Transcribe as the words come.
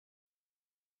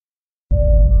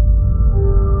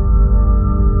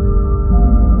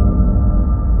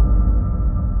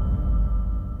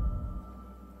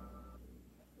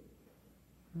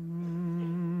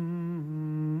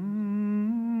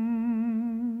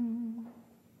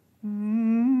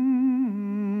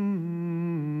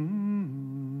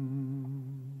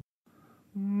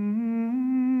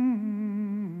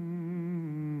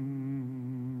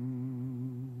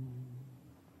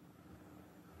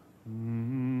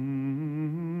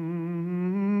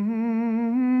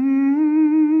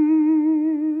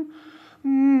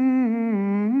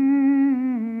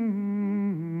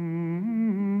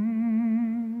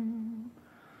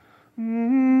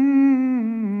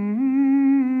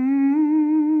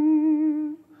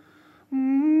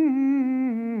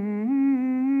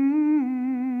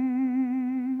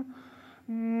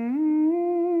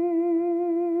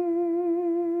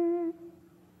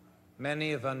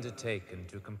Many have undertaken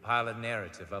to compile a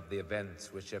narrative of the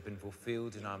events which have been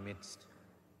fulfilled in our midst,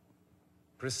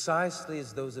 precisely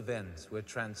as those events were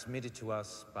transmitted to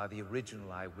us by the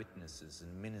original eyewitnesses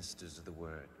and ministers of the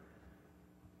Word.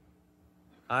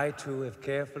 I, too, have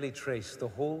carefully traced the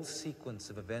whole sequence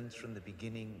of events from the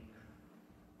beginning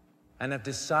and have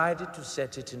decided to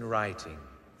set it in writing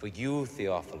for you,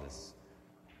 Theophilus,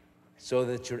 so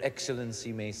that your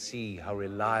Excellency may see how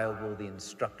reliable the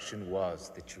instruction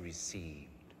was that you received.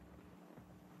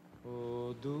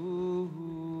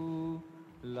 Odu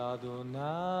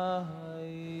l'Adonai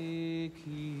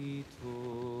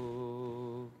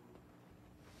kito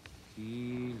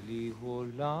ki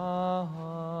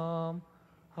liholam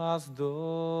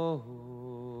hasdo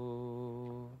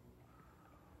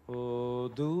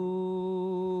Odu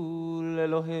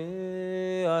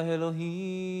l'Elohei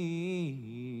Elohim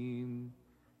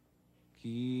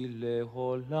ki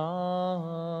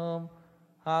leholam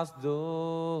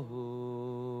hasdo.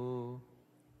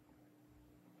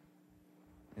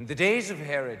 In the days of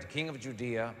Herod, king of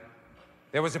Judea,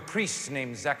 there was a priest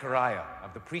named Zechariah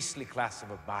of the priestly class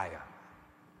of Abiah.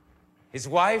 His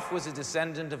wife was a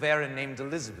descendant of Aaron named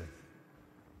Elizabeth.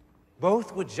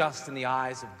 Both were just in the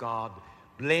eyes of God,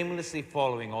 blamelessly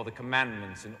following all the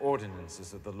commandments and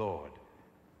ordinances of the Lord.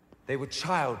 They were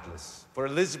childless, for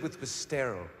Elizabeth was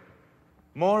sterile.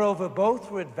 Moreover, both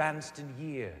were advanced in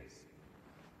years.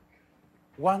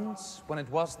 Once, when it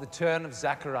was the turn of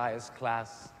Zechariah's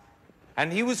class,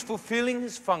 and he was fulfilling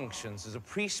his functions as a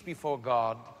priest before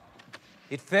God,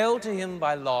 it fell to him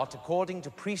by lot, according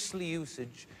to priestly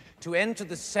usage, to enter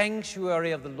the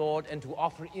sanctuary of the Lord and to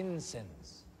offer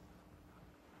incense.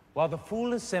 While the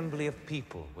full assembly of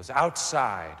people was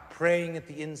outside praying at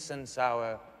the incense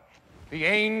hour, the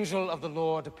angel of the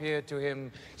Lord appeared to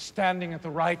him, standing at the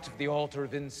right of the altar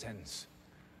of incense.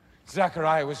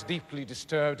 Zechariah was deeply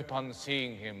disturbed upon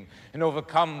seeing him and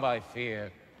overcome by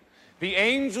fear. The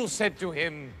angel said to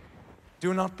him,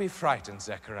 "Do not be frightened,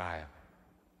 Zechariah.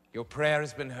 Your prayer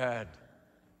has been heard.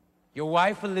 Your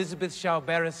wife Elizabeth shall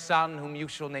bear a son whom you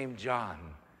shall name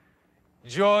John.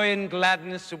 Joy and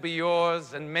gladness will be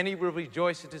yours, and many will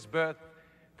rejoice at his birth,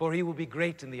 for he will be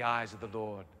great in the eyes of the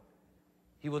Lord.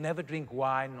 He will never drink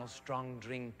wine nor strong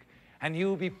drink, and he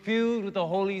will be filled with the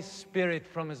Holy Spirit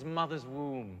from his mother's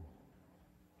womb.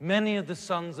 Many of the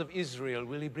sons of Israel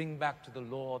will he bring back to the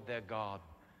Lord their God.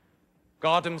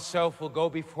 God himself will go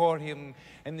before him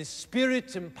in the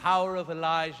spirit and power of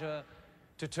Elijah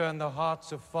to turn the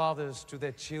hearts of fathers to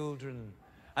their children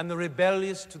and the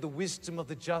rebellious to the wisdom of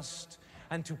the just,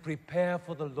 and to prepare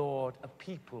for the Lord a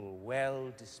people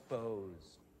well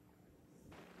disposed."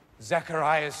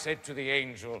 Zechariah said to the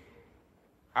angel,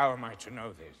 "How am I to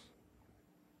know this?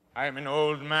 I am an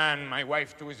old man, my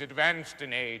wife too is advanced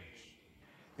in age."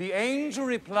 The angel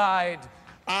replied,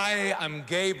 "I am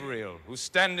Gabriel, who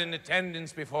stand in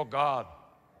attendance before God.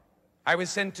 I was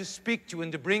sent to speak to you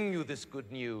and to bring you this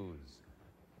good news.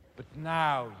 But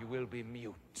now you will be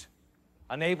mute,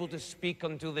 unable to speak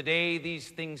until the day these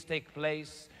things take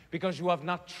place, because you have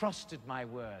not trusted my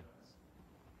words.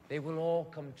 They will all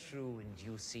come true in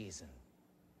due season."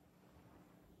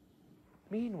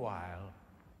 Meanwhile,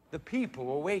 the people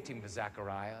were waiting for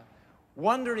Zechariah,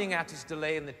 wondering at his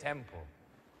delay in the temple.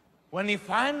 When he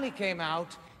finally came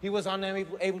out, he was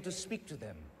unable to speak to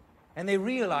them, and they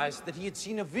realized that he had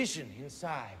seen a vision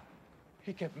inside.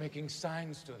 He kept making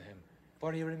signs to them,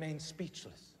 for he remained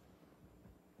speechless.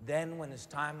 Then, when his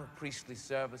time of priestly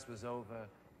service was over,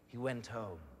 he went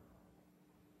home.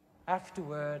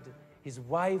 Afterward, his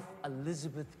wife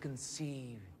Elizabeth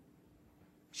conceived.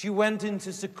 She went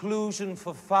into seclusion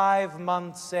for 5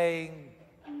 months, saying,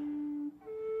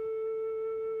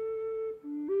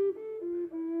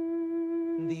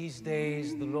 "These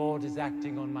days the Lord is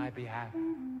acting on my behalf.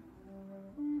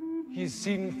 He has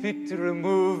seen fit to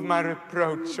remove my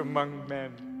reproach among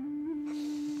men."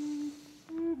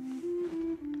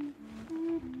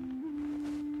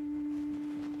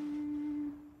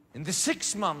 In the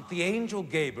 6th month, the angel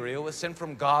Gabriel was sent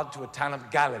from God to a town of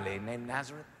Galilee named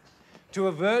Nazareth, to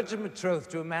a virgin betrothed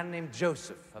to a man named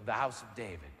Joseph of the house of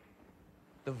David.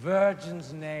 The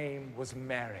virgin's name was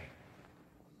Mary.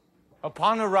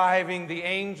 Upon arriving, the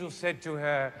angel said to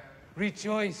her,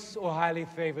 "Rejoice, O highly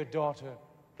favored daughter,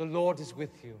 the Lord is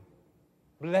with you.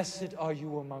 Blessed are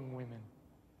you among women."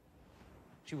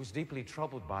 She was deeply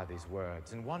troubled by these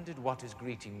words and wondered what his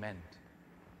greeting meant.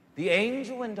 The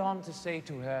angel went on to say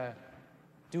to her,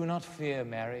 "Do not fear,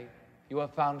 Mary. You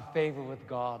have found favor with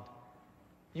God.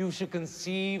 You shall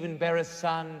conceive and bear a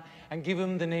son and give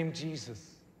him the name Jesus.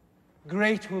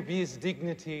 Great will be his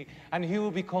dignity, and he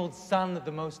will be called Son of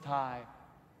the Most High.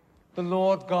 The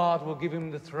Lord God will give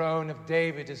him the throne of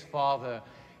David his father.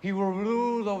 He will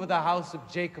rule over the house of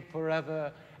Jacob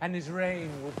forever, and his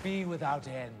reign will be without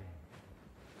end."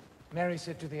 Mary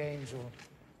said to the angel,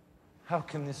 "How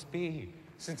can this be,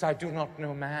 since I do not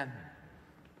know man?"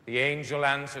 The angel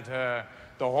answered her,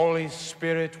 "The Holy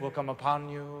Spirit will come upon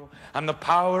you, and the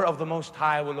power of the Most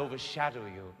High will overshadow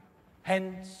you.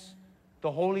 Hence,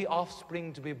 the holy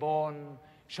offspring to be born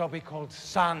shall be called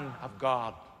Son of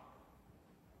God.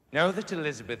 Know that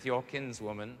Elizabeth, your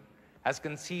kinswoman, has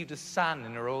conceived a son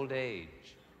in her old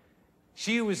age.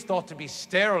 She who is thought to be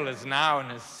sterile is now in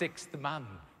her 6th month,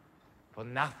 for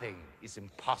nothing is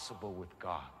impossible with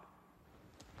God."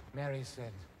 Mary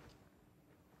said,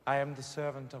 "I am the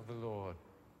servant of the Lord.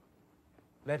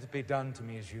 Let it be done to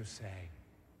me as you say."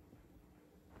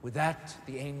 With that,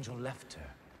 the angel left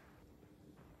her.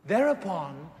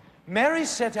 Thereupon, Mary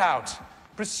set out,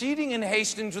 proceeding in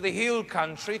haste into the hill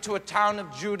country to a town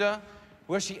of Judah,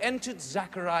 where she entered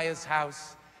Zachariah's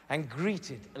house and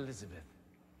greeted Elizabeth.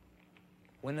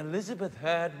 When Elizabeth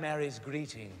heard Mary's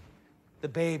greeting, the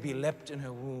baby leapt in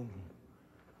her womb.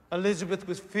 Elizabeth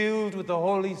was filled with the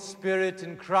Holy Spirit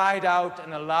and cried out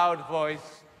in a loud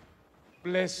voice,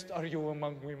 "Blessed are you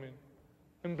among women,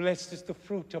 and blessed is the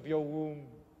fruit of your womb.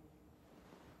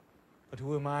 But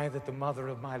who am I that the mother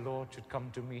of my Lord should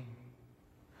come to me?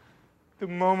 The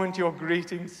moment your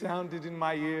greeting sounded in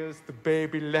my ears, the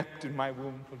baby leapt in my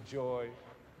womb for joy.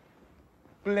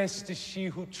 Blessed is she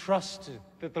who trusted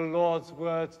that the Lord's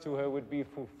words to her would be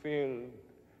fulfilled."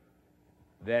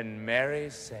 Then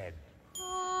Mary said,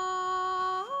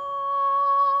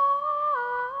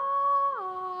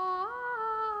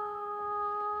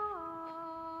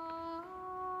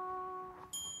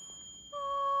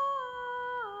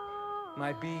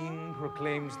 "My being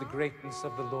proclaims the greatness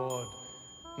of the Lord.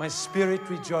 My spirit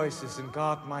rejoices in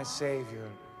God my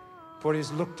Savior, for he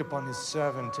has looked upon his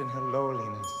servant in her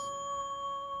lowliness.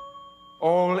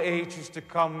 All ages to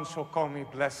come shall call me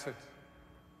blessed.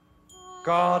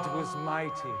 God, who is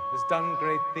mighty, has done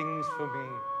great things for me.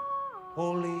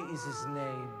 Holy is his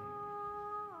name.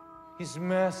 His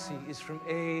mercy is from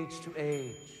age to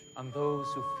age on those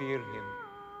who fear him.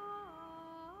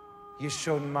 He has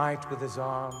shown might with his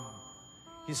arm.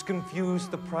 He has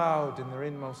confused the proud in their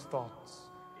inmost thoughts.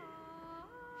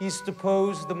 He has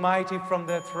deposed the mighty from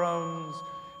their thrones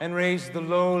and raised the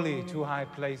lowly to high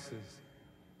places.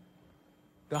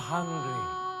 The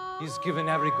hungry he has given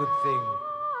every good thing,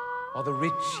 while the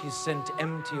rich he has sent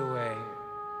empty away.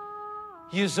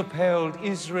 He has upheld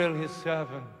Israel his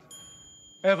servant,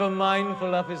 ever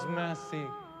mindful of his mercy,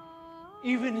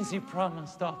 even as he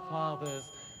promised our fathers,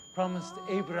 promised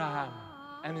Abraham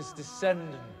and his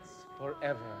descendants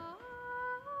forever."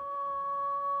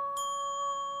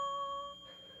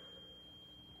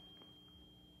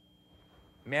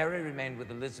 Mary remained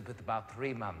with Elizabeth about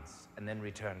 3 months and then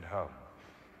returned home.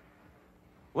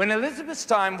 When Elizabeth's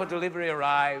time for delivery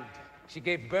arrived, she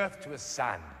gave birth to a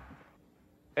son.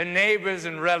 Her neighbors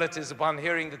and relatives, upon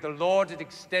hearing that the Lord had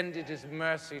extended his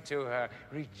mercy to her,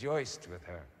 rejoiced with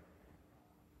her.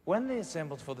 When they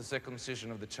assembled for the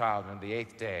circumcision of the child on the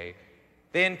 8th day,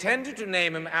 they intended to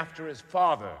name him after his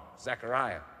father,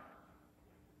 Zechariah.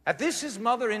 At this, his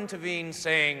mother intervened,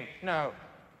 saying, "No,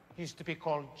 he's to be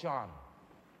called John."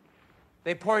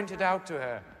 They pointed out to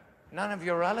her, "None of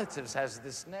your relatives has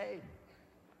this name."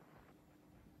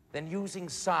 Then, using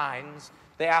signs,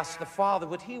 they asked the father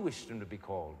what he wished him to be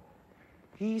called.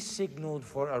 He signaled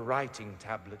for a writing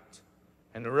tablet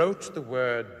and wrote the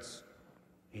words,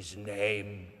 "His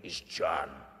name is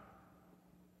John."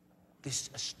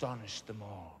 This astonished them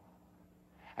all.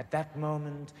 At that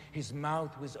moment, his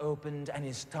mouth was opened and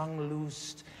his tongue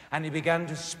loosed, and he began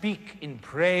to speak in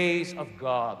praise of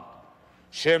God.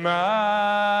 "Shema,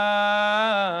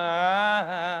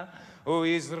 O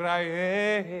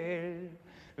Israel,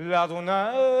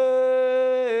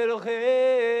 l'Adonai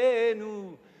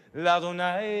Eloheinu,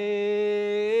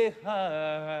 l'Adonai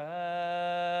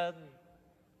Echad."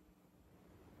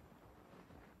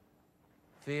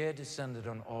 Fear descended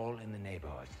on all in the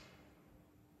neighborhood.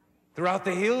 Throughout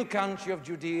the hill country of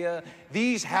Judea,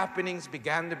 these happenings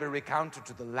began to be recounted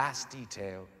to the last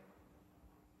detail.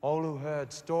 All who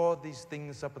heard stored these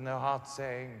things up in their hearts,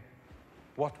 saying,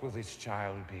 "What will this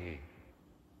child be?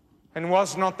 And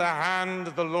was not the hand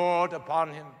of the Lord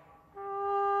upon him?"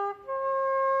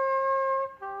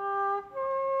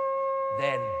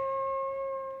 Then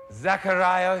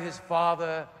Zechariah, his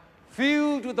father,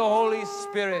 filled with the Holy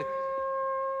Spirit,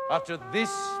 uttered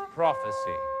this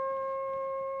prophecy.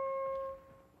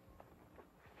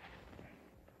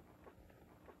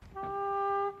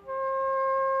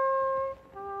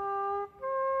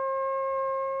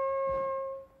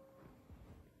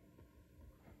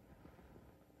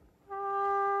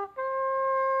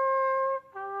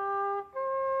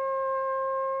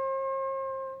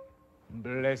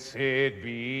 Blessed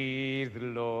be the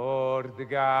Lord, the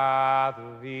God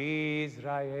of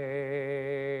Israel,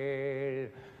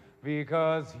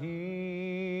 because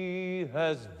he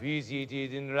has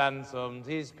visited and ransomed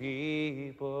his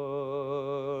people.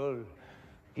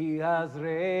 He has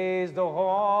raised a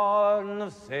horn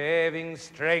of saving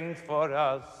strength for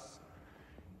us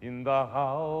in the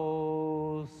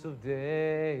house of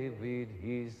David,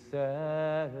 his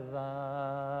servant,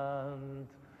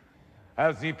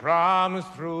 as he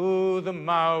promised through the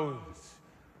mouths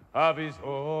of his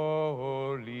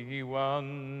holy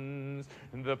ones,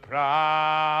 the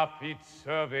prophets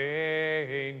of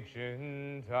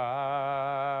ancient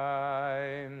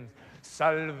times.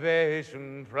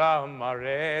 Salvation from our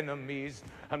enemies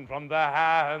and from the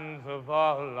hands of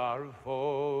all our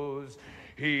foes.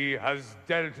 He has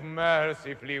dealt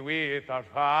mercifully with our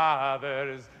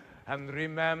fathers and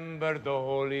remembered the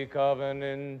holy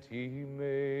covenant he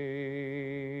made.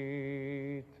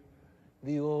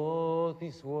 The oath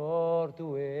he swore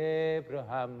to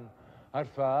Abraham, our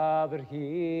father,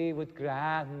 he would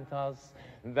grant us,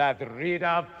 that rid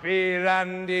of fear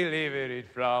and deliver it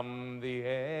from the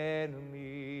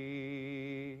enemy.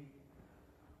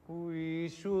 We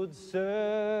should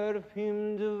serve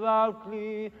him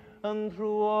devoutly and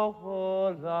through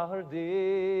all our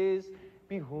days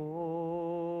be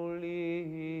holy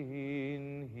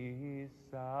in his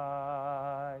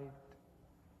sight.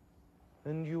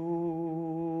 And you,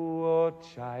 O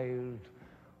child,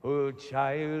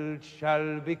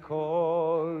 shall be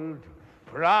called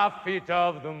prophet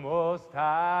of the Most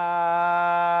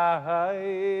High.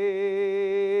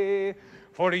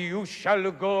 For you shall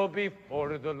go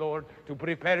before the Lord to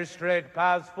prepare straight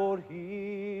paths for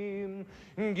him,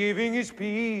 giving his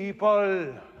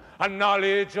people a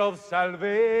knowledge of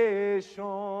salvation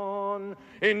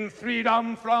in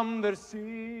freedom from their sins.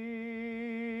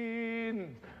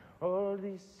 All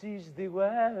this is the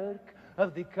work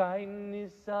of the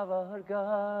kindness of our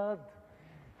God.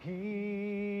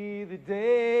 He, the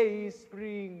day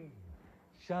spring,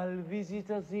 shall visit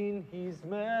us in his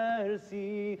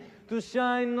mercy to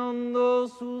shine on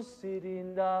those who sit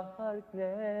in darkness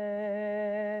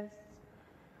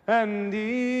and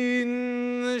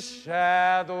in the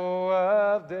shadow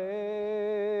of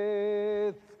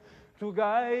death, to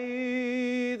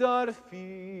guide our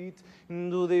feet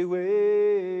into the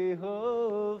way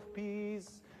of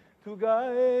peace, to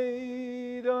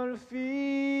guide our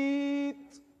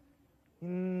feet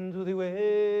into the way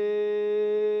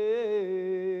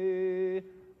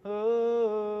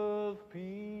of peace.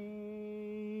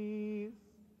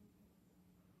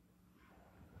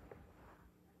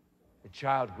 The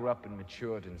child grew up and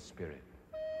matured in spirit.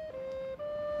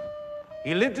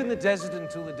 He lived in the desert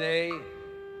until the day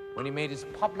when he made his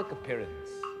public appearance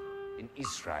in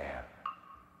Israel.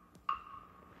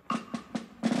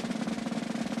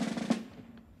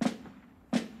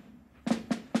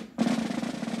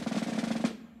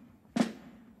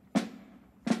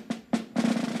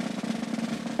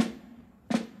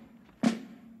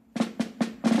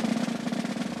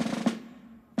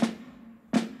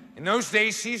 In those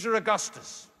days, Caesar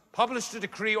Augustus published a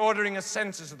decree ordering a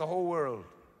census of the whole world.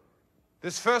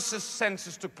 This first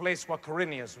census took place while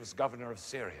Quirinius was governor of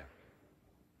Syria.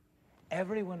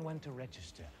 Everyone went to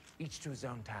register, each to his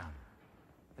own town.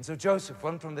 And so Joseph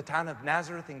went from the town of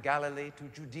Nazareth in Galilee to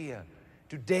Judea,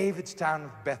 to David's town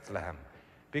of Bethlehem,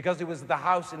 because it was the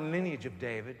house and lineage of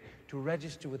David, to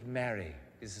register with Mary,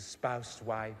 his espoused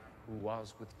wife, who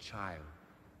was with child.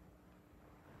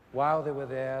 While they were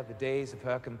there, the days of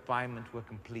her confinement were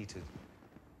completed.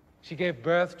 She gave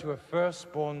birth to her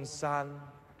firstborn son,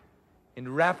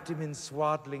 and wrapped him in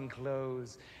swaddling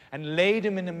clothes, and laid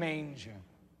him in a manger,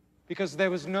 because there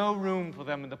was no room for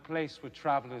them in the place where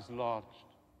travelers lodged.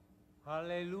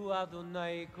 Hallelujah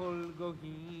Adonai kol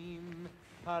gohim,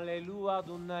 Hallelujah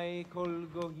Adonai kol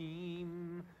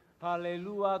gohim,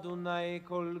 Hallelujah Adonai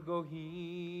kol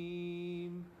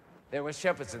gohim. There were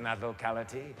shepherds in that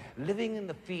locality, living in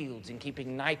the fields and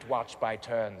keeping night watch by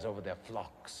turns over their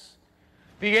flocks.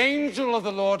 The angel of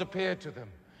the Lord appeared to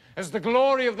them, as the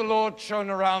glory of the Lord shone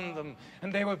around them,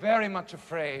 and they were very much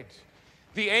afraid.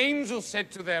 The angel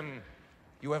said to them,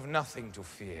 "You have nothing to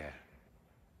fear.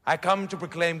 I come to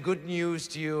proclaim good news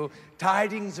to you,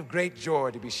 tidings of great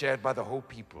joy to be shared by the whole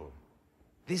people.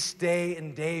 This day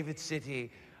in David's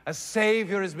city, a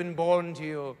Savior has been born to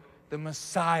you, the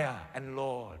Messiah and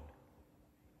Lord.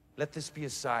 Let this be a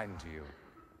sign to you.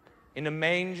 In a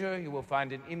manger you will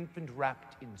find an infant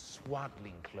wrapped in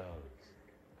swaddling clothes."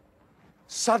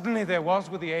 Suddenly there was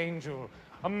with the angel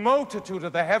a multitude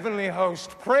of the heavenly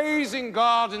host, praising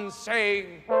God and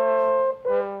saying,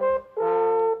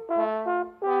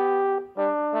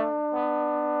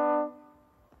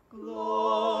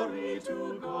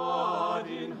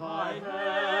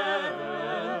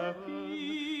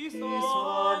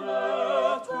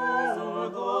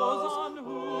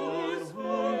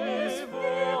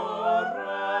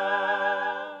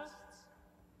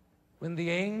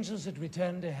 Jesus had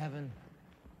returned to heaven,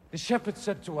 the shepherds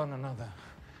said to one another,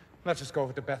 "Let us go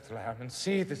over to Bethlehem and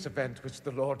see this event which the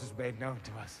Lord has made known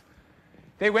to us."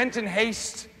 They went in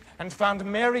haste and found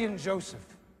Mary and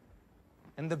Joseph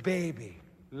and the baby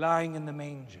lying in the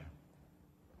manger.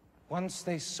 Once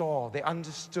they saw, they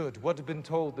understood what had been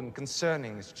told them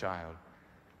concerning this child.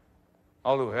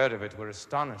 All who heard of it were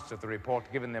astonished at the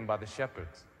report given them by the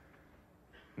shepherds.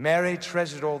 Mary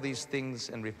treasured all these things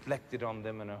and reflected on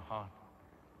them in her heart.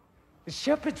 The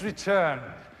shepherds returned,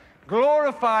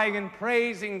 glorifying and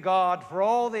praising God for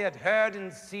all they had heard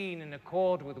and seen in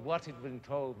accord with what had been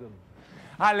told them.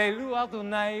 Hallelujah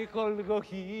Adonai kol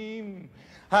gohim.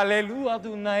 Hallelujah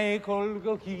Adonai kol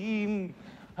gohim.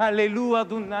 Hallelujah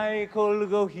Adonai kol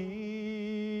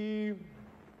gohim.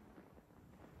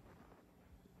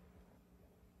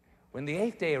 When the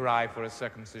 8th day arrived for his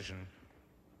circumcision,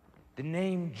 the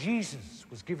name Jesus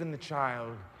was given the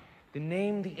child, the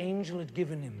name the angel had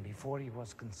given him before he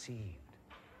was conceived.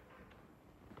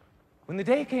 When the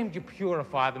day came to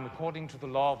purify them according to the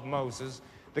law of Moses,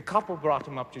 the couple brought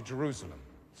him up to Jerusalem,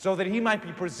 so that he might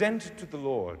be presented to the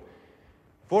Lord.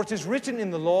 For it is written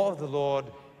in the law of the Lord,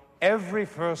 every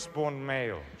firstborn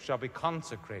male shall be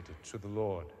consecrated to the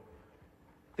Lord.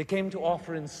 They came to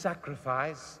offer in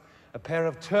sacrifice a pair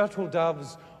of turtle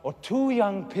doves or 2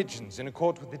 young pigeons in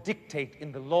accord with the dictate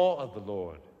in the law of the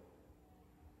Lord.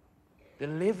 There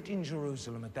lived in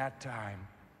Jerusalem at that time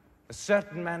a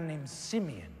certain man named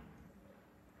Simeon.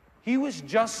 He was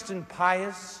just and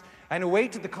pious and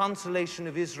awaited the consolation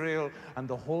of Israel, and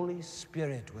the Holy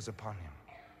Spirit was upon him.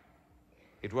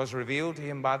 It was revealed to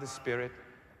him by the Spirit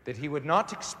that he would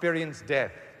not experience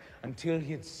death until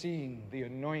he had seen the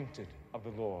anointed of the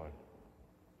Lord.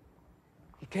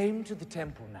 He came to the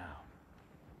temple now,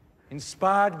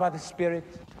 inspired by the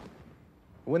Spirit.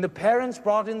 When the parents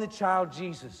brought in the child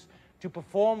Jesus to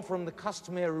perform from the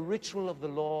customary ritual of the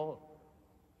law,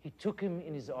 he took him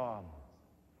in his arms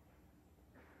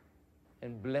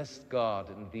and blessed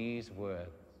God in these words,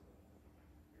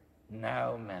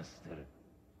 "Now, Master,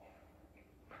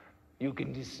 you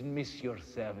can dismiss your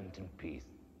servant in peace.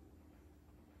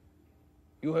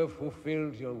 You have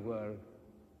fulfilled your word.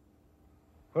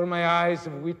 For my eyes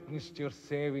have witnessed your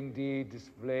saving deed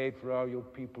displayed for all your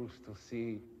peoples to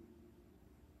see,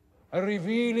 a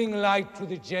revealing light to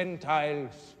the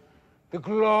Gentiles, the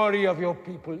glory of your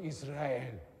people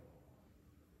Israel."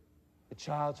 The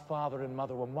child's father and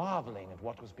mother were marveling at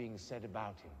what was being said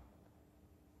about him.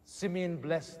 Simeon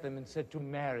blessed them and said to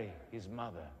Mary, his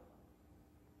mother,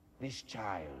 "This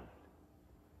child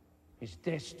is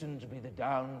destined to be the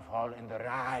downfall and the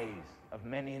rise of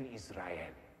many in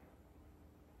Israel,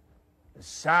 a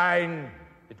sign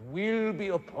that will be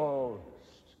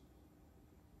opposed,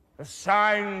 a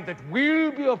sign that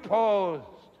will be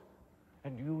opposed,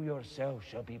 and you yourself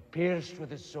shall be pierced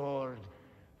with a sword,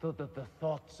 so that the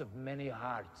thoughts of many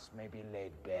hearts may be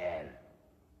laid bare."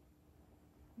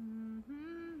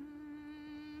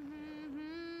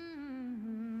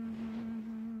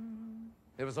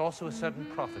 There was also a certain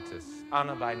prophetess,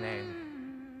 Anna by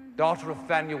name, daughter of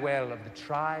Phanuel of the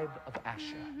tribe of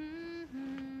Asher.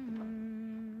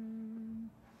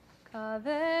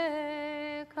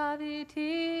 Kave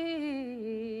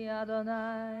kaviti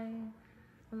Adonai,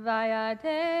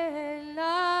 Vayadelai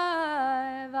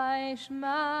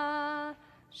Vaishma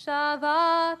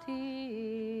Shavati.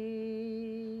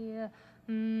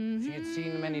 She had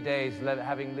seen many days,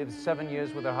 having lived 7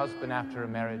 years with her husband after her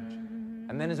marriage,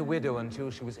 and then as a widow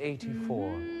until she was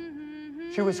 84.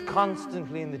 She was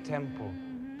constantly in the temple,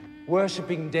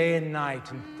 worshiping day and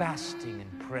night and fasting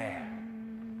and prayer.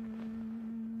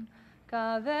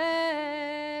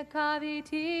 Kave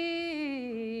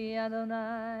kaviti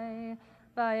Adonai,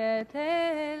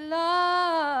 Vayetelai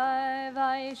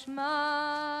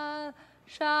Vaishma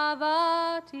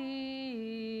Shavati.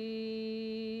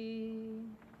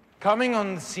 Coming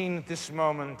on the scene at this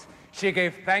moment, she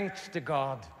gave thanks to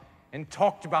God and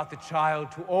talked about the child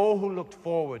to all who looked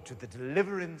forward to the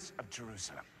deliverance of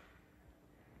Jerusalem.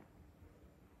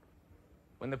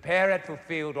 When the pair had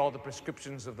fulfilled all the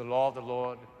prescriptions of the law of the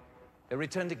Lord, they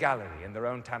returned to Galilee in their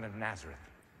own town of Nazareth.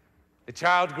 The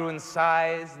child grew in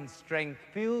size and strength,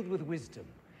 filled with wisdom,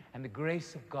 and the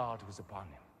grace of God was upon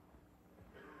him.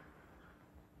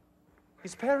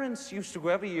 His parents used to go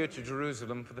every year to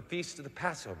Jerusalem for the feast of the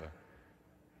Passover.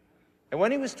 And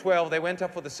when he was 12, they went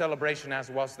up for the celebration as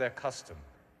was their custom.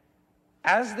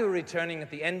 As they were returning at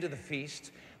the end of the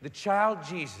feast, the child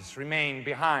Jesus remained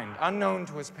behind, unknown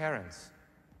to his parents.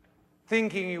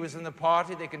 Thinking he was in the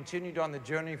party, they continued on the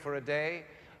journey for a day,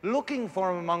 looking for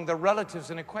him among their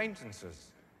relatives and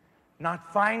acquaintances.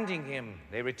 Not finding him,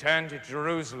 they returned to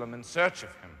Jerusalem in search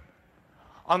of him.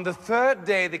 On the third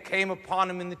day, they came upon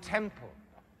him in the temple,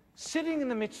 sitting in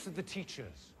the midst of the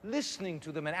teachers, listening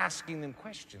to them and asking them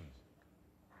questions.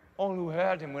 All who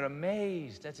heard him were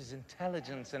amazed at his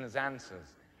intelligence and his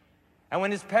answers. And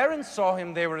when his parents saw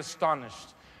him, they were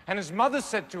astonished. And his mother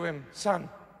said to him, "Son,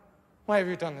 why have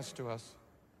you done this to us?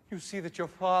 You see that your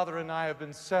father and I have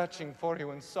been searching for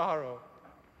you in sorrow."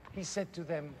 He said to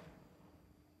them,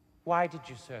 "Why did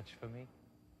you search for me?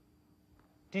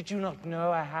 Did you not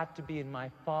know I had to be in my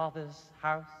Father's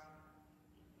house?"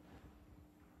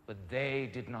 But they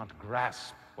did not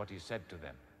grasp what he said to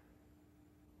them.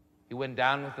 He went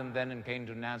down with them then and came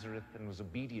to Nazareth and was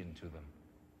obedient to them.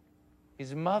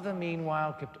 His mother,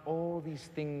 meanwhile, kept all these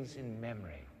things in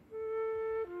memory.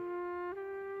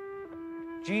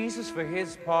 Jesus, for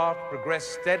his part,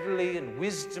 progressed steadily in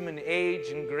wisdom and age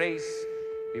and grace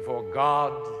before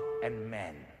God and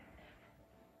men.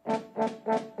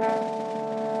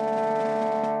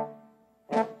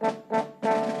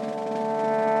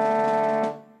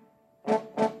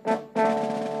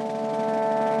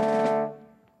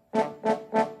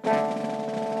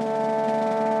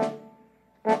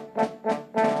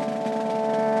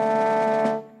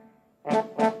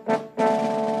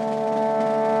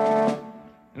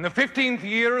 In the 15th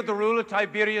year of the rule of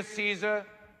Tiberius Caesar,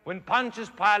 when Pontius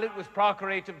Pilate was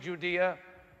procurator of Judea,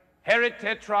 Herod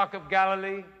tetrarch of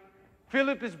Galilee,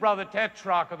 Philip his brother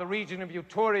tetrarch of the region of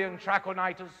Etruria and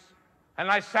Trachonitis, and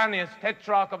Lysanias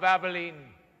tetrarch of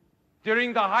Abilene,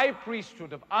 during the high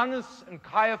priesthood of Annas and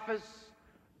Caiaphas,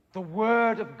 the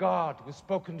word of God was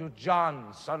spoken to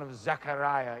John, son of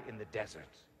Zechariah, in the desert.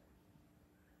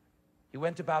 He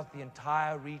went about the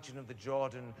entire region of the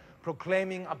Jordan,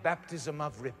 proclaiming a baptism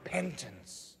of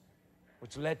repentance,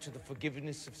 which led to the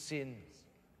forgiveness of sins.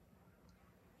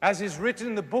 As is written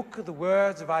in the book of the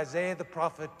words of Isaiah the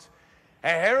prophet, a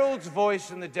herald's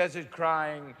voice in the desert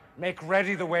crying, "Make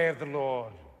ready the way of the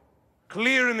Lord,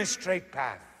 clear him his straight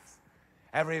path.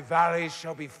 Every valley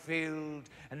shall be filled,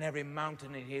 and every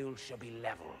mountain and hill shall be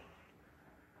leveled.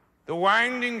 The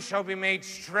winding shall be made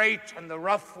straight, and the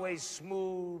rough way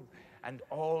smooth, and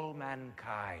all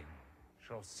mankind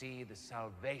shall see the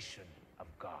salvation of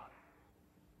God."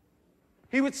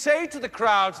 He would say to the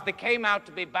crowds that came out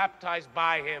to be baptized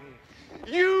by him,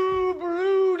 "You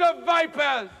brood of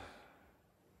vipers!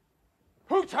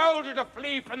 Who told you to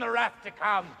flee from the wrath to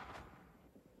come?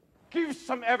 Give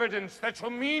some evidence that you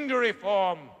mean to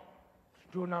reform.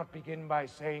 Do not begin by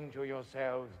saying to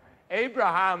yourselves,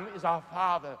 'Abraham is our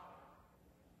father.'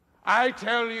 I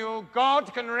tell you,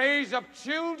 God can raise up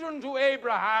children to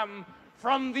Abraham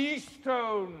from these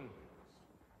stones.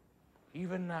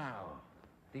 Even now,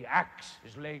 the axe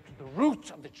is laid to the root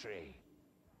of the tree.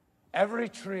 Every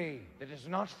tree that is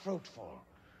not fruitful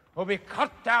will be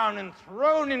cut down and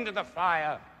thrown into the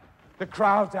fire." The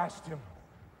crowds asked him,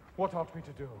 "What ought we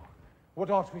to do?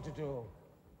 What ought we to do?"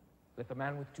 "Let the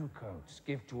man with 2 coats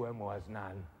give to him who has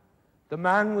none. The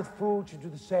man with food should do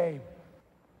the same."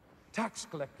 Tax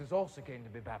collectors also came to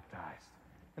be baptized.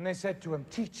 And they said to him,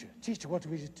 Teacher, what are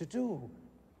we to do?"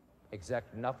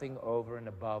 "Exact nothing over and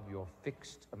above your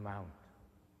fixed amount."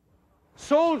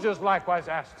 Soldiers likewise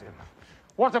asked him,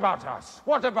 "What about us?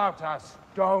 What about us?"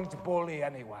 "Don't bully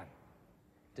anyone.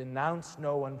 Denounce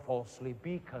no one falsely.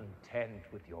 Be content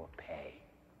with your pay."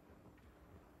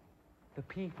 The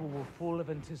people were full of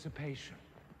anticipation,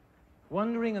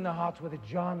 wondering in their hearts whether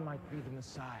John might be the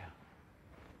Messiah.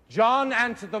 John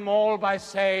answered them all by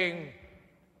saying,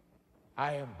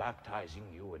 "I am baptizing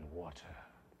you in water.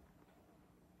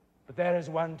 But there is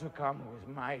one to come who is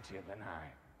mightier than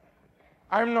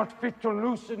I am not fit to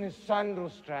loosen his sandal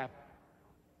strap.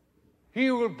 He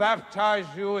will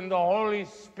baptize you in the Holy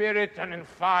Spirit and in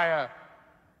fire.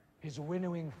 His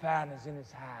winnowing fan is in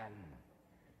his hand,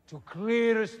 to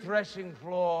clear his threshing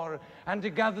floor and to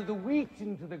gather the wheat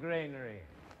into the granary.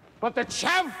 But the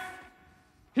chaff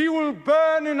he will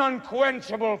burn in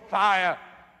unquenchable fire."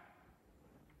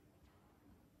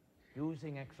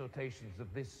 Using exhortations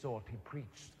of this sort, he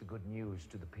preached the good news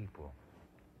to the people.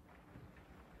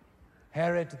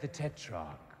 Herod the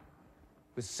Tetrarch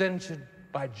was censured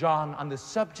by John on the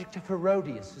subject of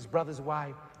Herodias, his brother's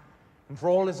wife, and for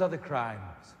all his other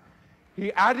crimes.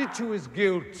 He added to his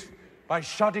guilt by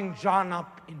shutting John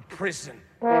up in prison.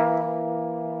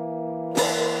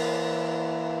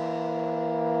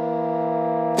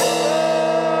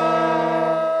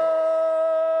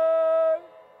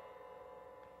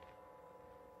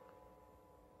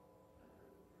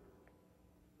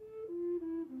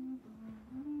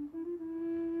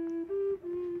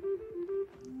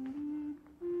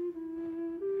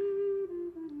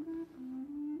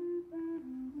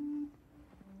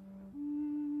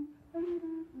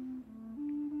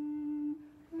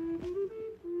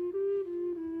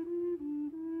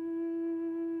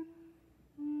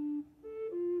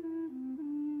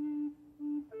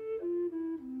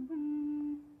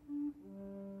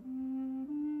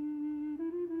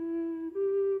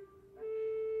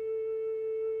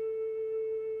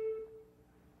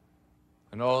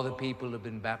 And all the people have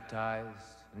been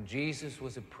baptized, and Jesus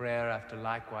was at prayer after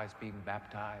likewise being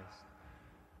baptized.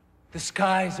 The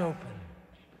skies opened,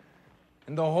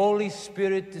 and the Holy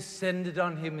Spirit descended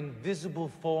on him in visible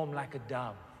form like a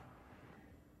dove.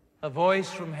 A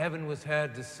voice from heaven was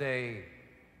heard to say,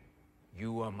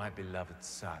 "You are my beloved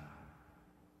Son,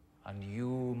 on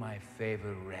you my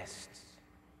favor rests."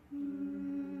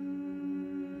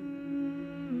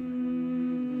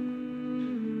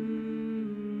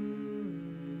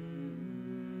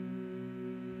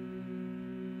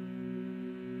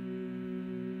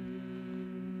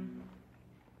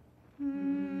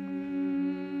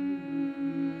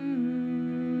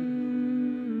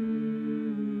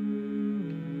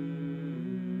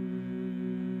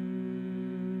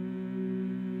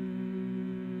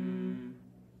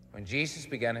 When Jesus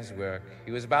began his work,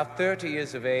 he was about 30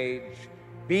 years of age,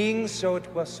 being, so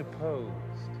it was supposed,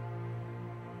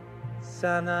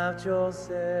 son of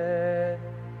Joseph,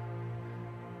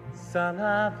 son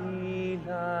of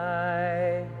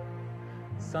Eli,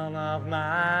 son of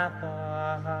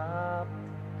Mathat,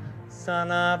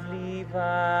 son of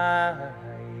Levi,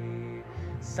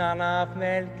 son of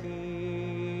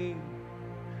Melchi,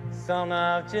 son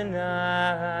of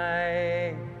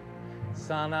Janai,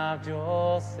 son of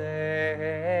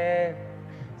Joseph,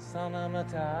 son of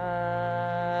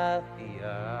Matthias,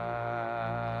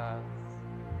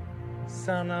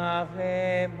 son of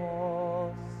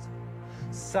Amos,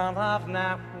 son of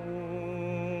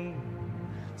Nahum,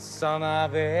 son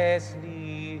of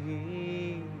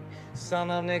Esli,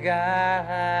 son of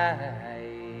Negai,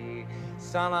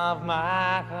 son of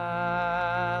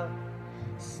Machal,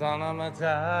 son of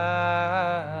Matthias,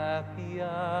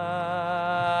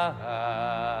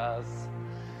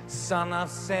 son of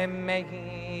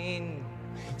Semein,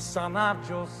 son of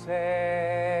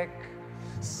Josek,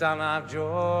 son of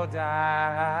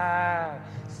Jodah,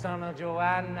 son of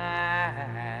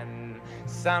Johanan,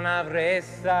 son of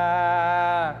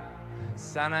Resa,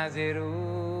 son of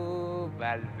Zerubbabel,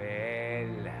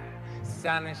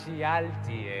 son of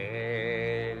Shealtiel,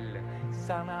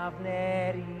 son of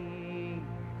Neri,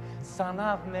 son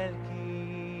of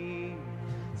Melchi,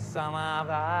 son of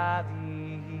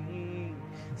Adi,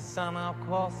 son of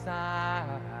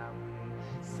Kosam,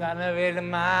 son of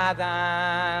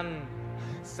Elmadam,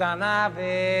 son of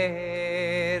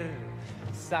Er,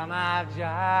 son of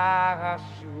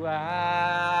Joshua,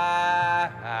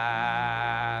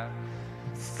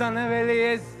 son of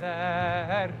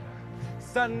Eliezer,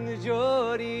 son of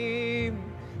Jorim,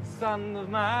 son of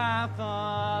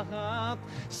Mathat,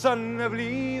 son of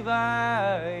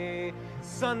Levi,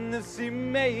 son of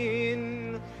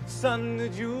Simeon, son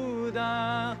of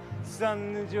Judah,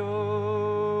 son of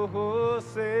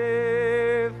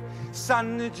Joseph,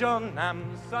 son of Jonam,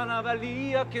 son of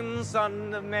Eliakim,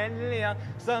 son of Melia,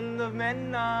 son of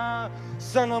Menna,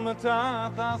 son of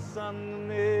Mattatha, son of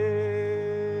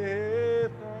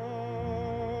Nathan,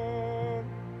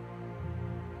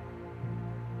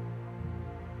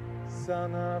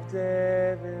 son of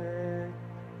David,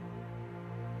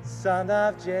 son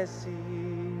of Jesse,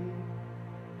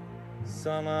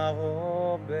 son of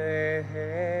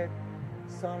Obed,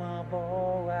 son of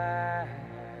Boaz,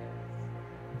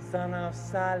 son of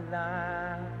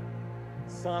Salah,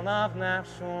 son of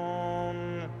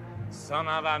Nahshon, son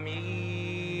of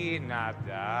Aminadab,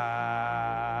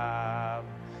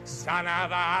 son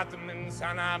of Admin,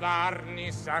 son of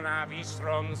Arni, son of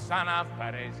Isrom, son of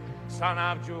Perez, son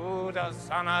of Judah,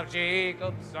 son of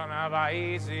Jacob, son of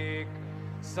Isaac,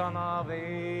 son of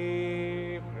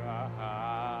Abraham,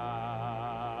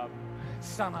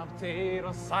 son of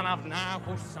Terah, son of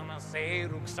Nahor, son of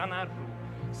Serug, son of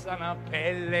Ruch, son of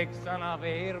Peleg, son of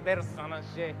Erber, son of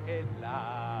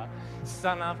Shelah,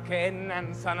 son of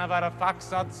Kenan, son of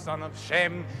Arphaxad, son of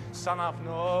Shem, son of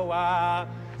Noah,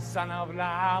 son of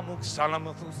Lamuk, son of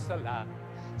Methuselah,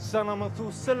 son of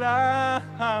Methuselah,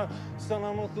 son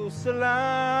of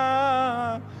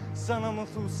Methuselah, son of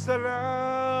Methuselah,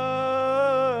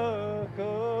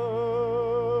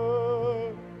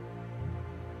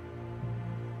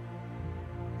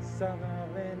 son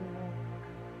of Enoch,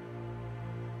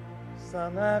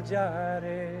 son of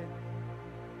Jared,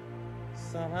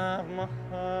 son of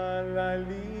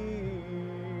Mahalalel,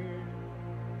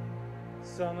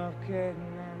 son of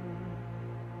Kenan,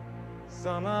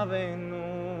 son of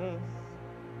Enos,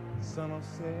 son of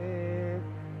Seth,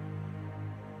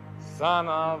 son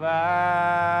of Adam,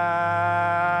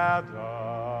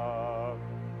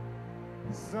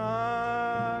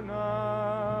 son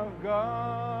of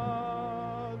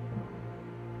God,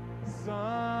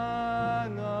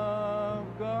 son of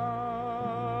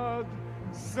God,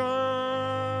 son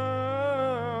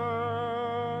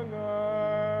of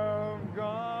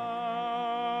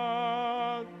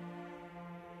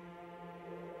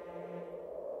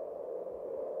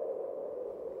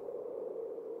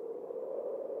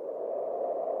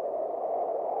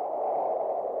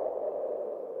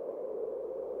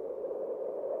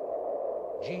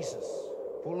Jesus,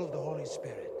 full of the Holy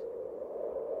Spirit,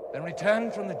 then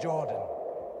returned from the Jordan,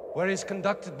 where he is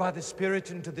conducted by the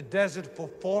Spirit into the desert for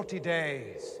 40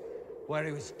 days, where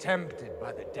he was tempted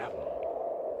by the devil.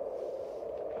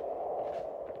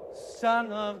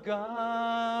 Son of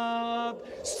God,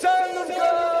 Son of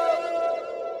God,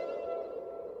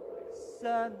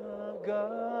 Son of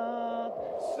God,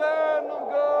 Son of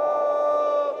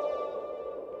God,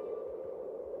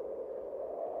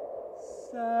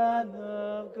 Son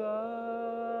of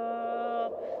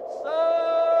God, Son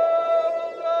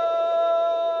of God.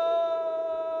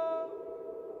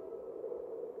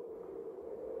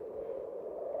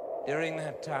 During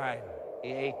that time,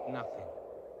 he ate nothing.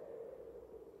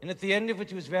 And at the end of it,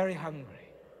 he was very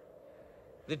hungry.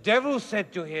 The devil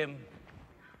said to him,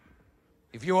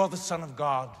 "If you are the Son of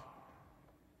God,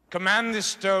 command this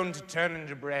stone to turn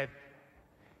into bread."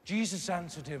 Jesus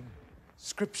answered him,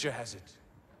 "Scripture has it,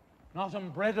 not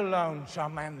on bread alone shall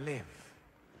man live."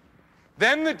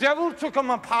 Then the devil took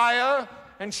him up higher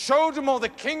and showed him all the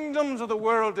kingdoms of the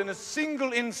world in a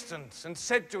single instant and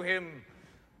said to him,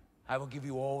 "I will give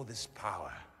you all this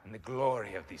power and the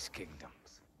glory of these kingdoms.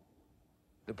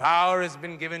 The power has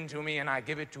been given to me, and I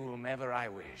give it to whomever I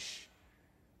wish.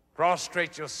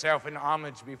 Prostrate yourself in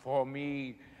homage before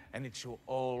me, and it shall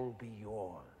all be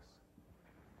yours."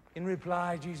 In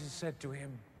reply, Jesus said to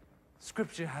him,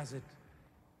 "Scripture has it,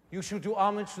 you shall do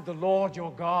homage to the Lord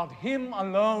your God. Him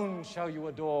alone shall you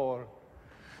adore."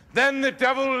 Then the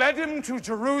devil led him to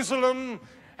Jerusalem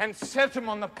and set him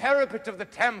on the parapet of the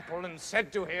temple and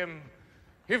said to him,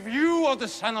 "If you are the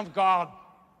Son of God,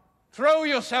 throw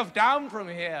yourself down from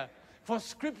here, for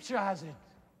Scripture has it,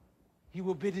 he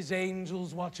will bid his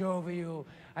angels watch over you,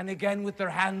 and again with their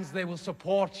hands they will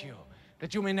support you,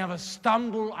 that you may never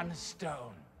stumble on a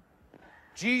stone."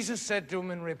 Jesus said to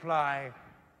him in reply,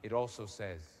 "It also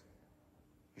says,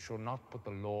 you shall not put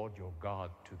the Lord your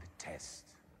God to the test."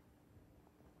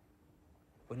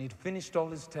 When he'd finished all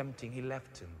his tempting, he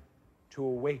left him to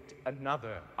await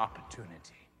another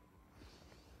opportunity.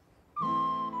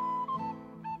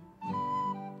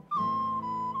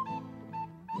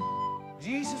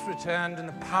 Jesus returned in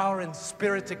the power and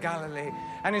spirit to Galilee,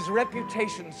 and his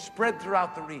reputation spread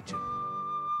throughout the region.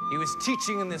 He was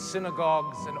teaching in the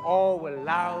synagogues, and all were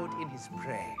loud in his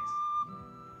praise.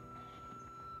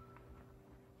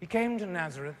 He came to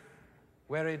Nazareth,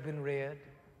 where he had been reared,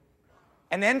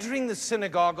 and entering the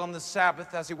synagogue on the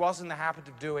Sabbath, as he was in the habit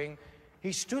of doing,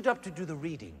 he stood up to do the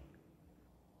reading.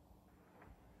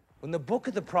 When the book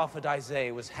of the prophet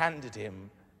Isaiah was handed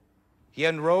him, he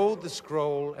unrolled the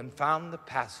scroll and found the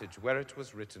passage where it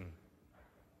was written,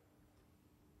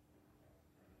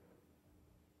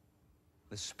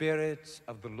 "The Spirit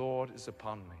of the Lord is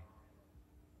upon me.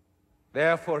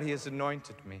 Therefore he has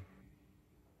anointed me.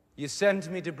 He has sent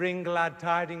me to bring glad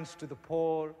tidings to the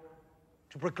poor,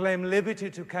 to proclaim liberty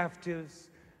to captives,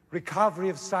 recovery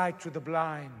of sight to the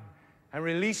blind, and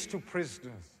release to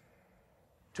prisoners,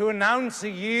 to announce a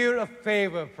year of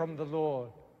favor from the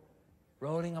Lord."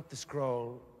 Rolling up the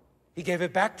scroll, he gave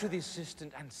it back to the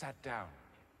assistant and sat down.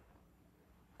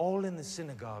 All in the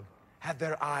synagogue had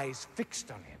their eyes fixed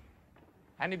on him.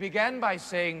 And he began by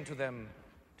saying to them,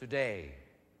 "Today,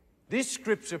 this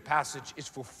scripture passage is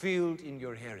fulfilled in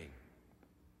your hearing."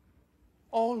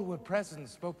 All who were present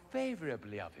spoke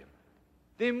favorably of him.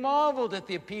 They marveled at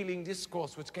the appealing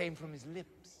discourse which came from his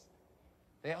lips.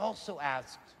 They also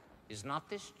asked, "Is not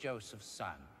this Joseph's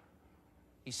son?"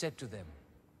 He said to them,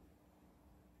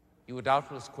 "You would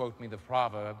doubtless quote me the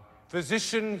proverb,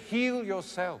 'Physician, heal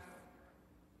yourself,'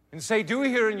 and say, 'Do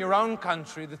here in your own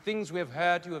country the things we have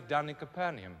heard you have done in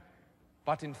Capernaum.'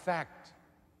 But in fact,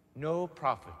 no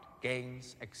prophet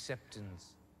gains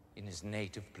acceptance in his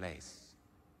native place.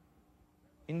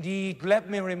 Indeed, let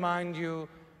me remind you,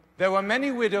 there were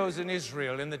many widows in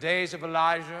Israel in the days of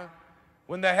Elijah,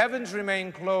 when the heavens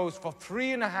remained closed for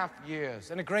 3.5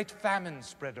 years, and a great famine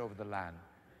spread over the land.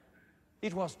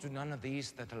 It was to none of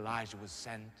these that Elijah was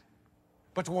sent,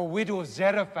 but to a widow of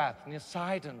Zarephath near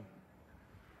Sidon.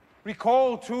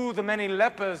 Recall, too, the many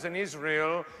lepers in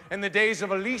Israel in the days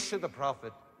of Elisha the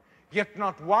prophet, yet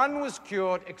not one was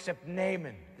cured except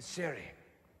Naaman the Syrian."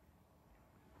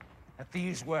 At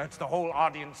these words, the whole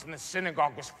audience in the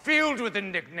synagogue was filled with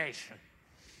indignation.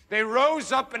 They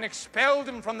rose up and expelled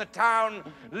him from the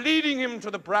town, leading him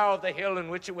to the brow of the hill in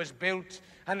which it was built,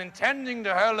 and intending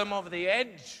to hurl him over the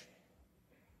edge.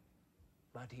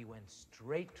 But he went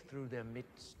straight through their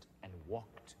midst and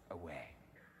walked away.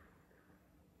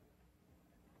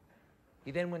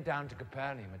 He then went down to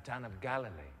Capernaum, a town of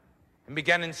Galilee, and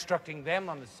began instructing them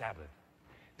on the Sabbath.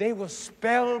 They were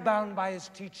spellbound by his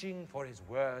teaching, for his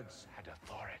words had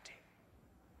authority.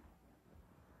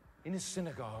 in his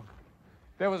synagogue,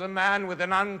 there was a man with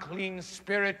an unclean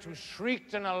spirit who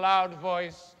shrieked in a loud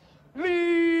voice,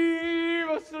 "Leave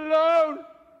us alone!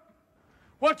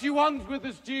 What do you want with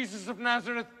this Jesus of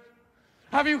Nazareth?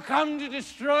 Have you come to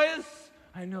destroy us?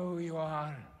 I know who you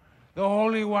are, the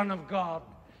Holy One of God."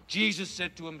 Jesus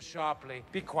said to him sharply,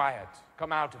 "Be quiet,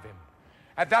 come out of him."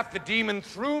 At that, the demon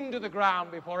threw him to the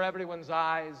ground before everyone's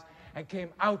eyes and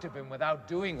came out of him without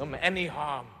doing him any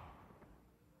harm.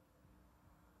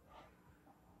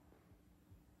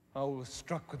 All was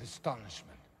struck with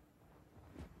astonishment.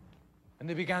 And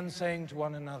they began saying to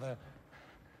one another,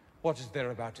 "What is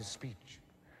there about his speech?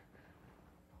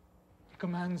 He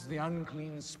commands the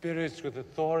unclean spirits with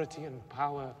authority and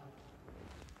power,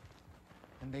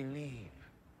 and they leave."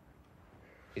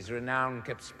 His renown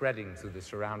kept spreading through the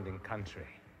surrounding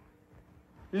country.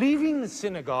 Leaving the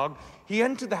synagogue, he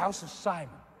entered the house of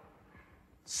Simon.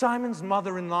 Simon's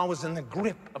mother-in-law was in the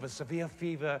grip of a severe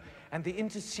fever, and they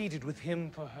interceded with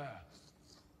him for her.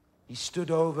 He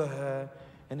stood over her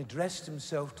and addressed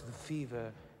himself to the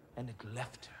fever, and it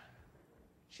left her.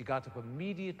 She got up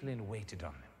immediately and waited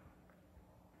on him.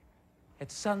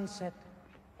 At sunset,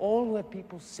 all who had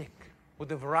people sick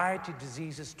with a variety of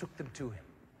diseases took them to him.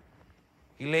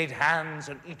 He laid hands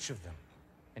on each of them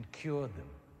and cured them.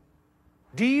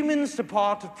 Demons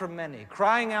departed from many,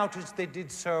 crying out as they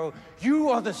did so, "You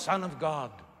are the Son of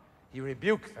God." He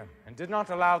rebuked them and did not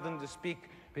allow them to speak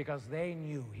because they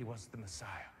knew he was the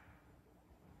Messiah.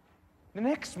 The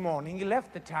next morning, he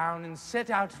left the town and set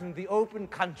out into the open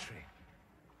country.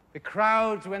 The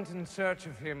crowds went in search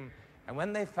of him, and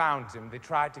when they found him, they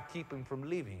tried to keep him from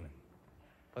leaving them.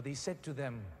 But he said to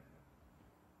them,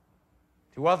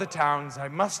 "To other towns I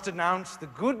must announce the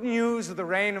good news of the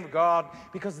reign of God,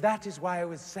 because that is why I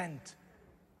was sent."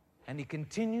 And he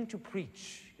continued to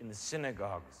preach in the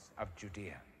synagogues of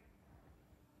Judea.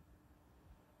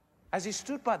 As he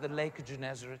stood by the lake of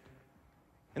Gennesaret,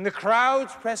 and the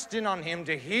crowds pressed in on him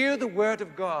to hear the word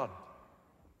of God,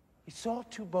 he saw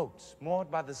two boats moored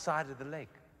by the side of the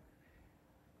lake.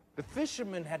 The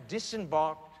fishermen had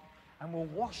disembarked and were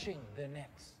washing their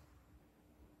nets.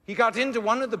 He got into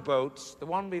one of the boats, the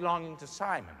one belonging to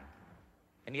Simon,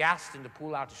 and he asked him to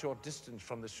pull out a short distance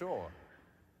from the shore.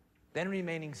 Then,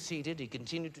 remaining seated, he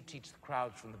continued to teach the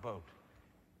crowds from the boat.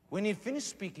 When he had finished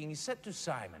speaking, he said to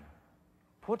Simon,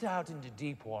 "Put out into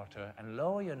deep water and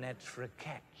lower your nets for a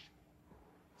catch."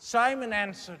 Simon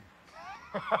answered,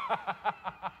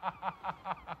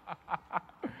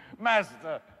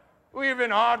 "Master, we have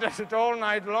been hard at it all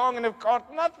night long and have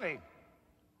caught nothing.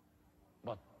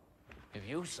 But if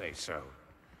you say so,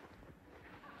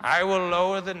 I will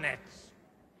lower the nets."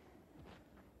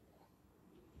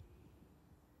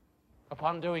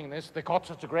 Upon doing this, they caught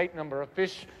such a great number of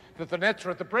fish that the nets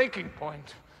were at the breaking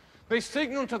point. They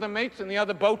signaled to the mates in the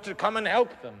other boat to come and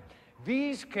help them.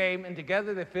 These came, and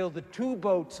together they filled the two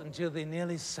boats until they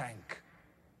nearly sank.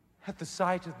 At the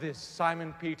sight of this,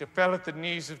 Simon Peter fell at the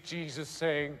knees of Jesus,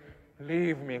 saying,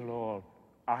 "Leave me, Lord,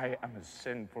 I am a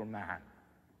sinful man."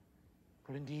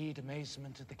 For indeed,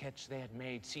 amazement at the catch they had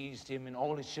made seized him and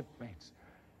all his shipmates,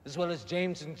 as well as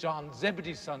James and John,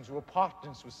 Zebedee's sons, who were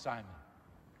partners with Simon.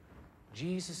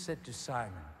 Jesus said to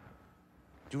Simon,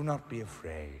 "Do not be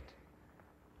afraid.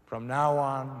 From now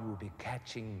on, you will be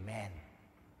catching men."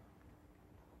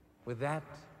 With that,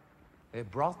 they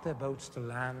brought their boats to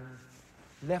land,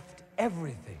 left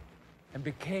everything, and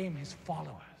became his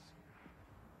followers.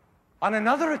 On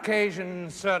another occasion in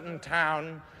a certain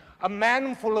town, a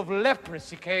man full of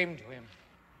leprosy came to him.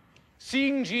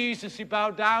 Seeing Jesus, he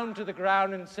bowed down to the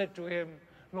ground and said to him,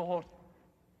 "Lord,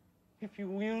 if you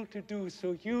will to do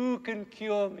so, you can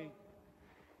cure me."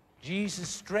 Jesus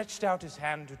stretched out his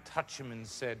hand to touch him and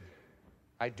said,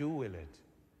 "I do will it.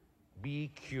 Be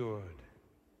cured."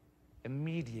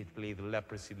 Immediately the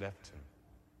leprosy left him.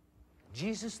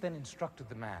 Jesus then instructed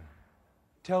the man,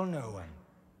 "Tell no one,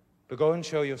 but go and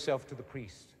show yourself to the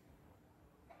priest.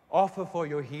 Offer for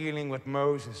your healing what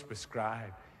Moses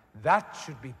prescribed. That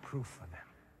should be proof for them."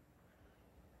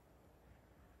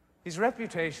 His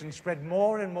reputation spread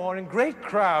more and more, and great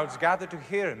crowds gathered to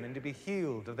hear him and to be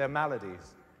healed of their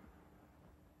maladies.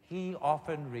 He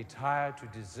often retired to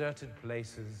deserted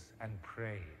places and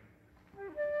prayed.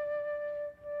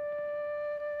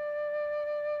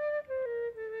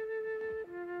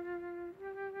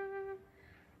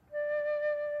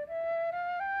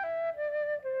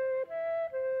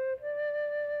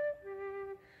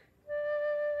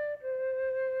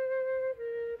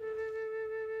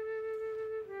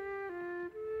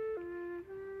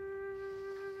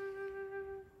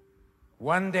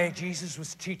 One day Jesus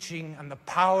was teaching, and the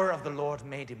power of the Lord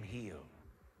made him heal.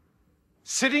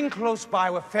 Sitting close by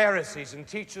were Pharisees and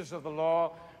teachers of the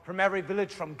law from every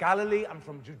village from Galilee and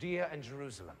from Judea and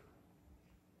Jerusalem.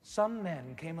 Some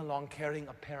men came along carrying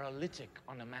a paralytic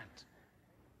on a mat.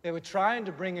 They were trying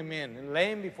to bring him in and lay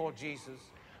him before Jesus,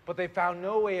 but they found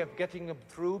no way of getting him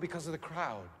through because of the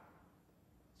crowd.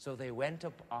 So they went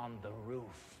up on the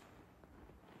roof.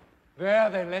 There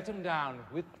they let him down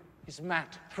with his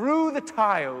mat through the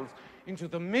tiles into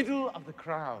the middle of the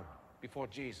crowd before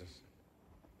Jesus.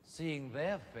 Seeing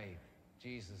their faith,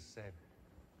 Jesus said,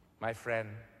 "My friend,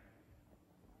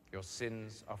 your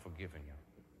sins are forgiven you."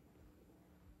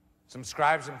 Some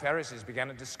scribes and Pharisees began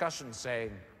a discussion,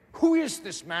 saying, "Who is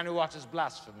this man who utters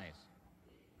blasphemies?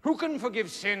 Who can forgive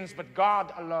sins but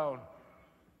God alone?"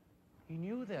 He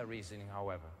knew their reasoning,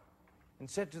 however, and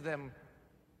said to them,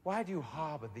 "Why do you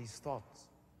harbor these thoughts?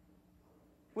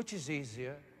 Which is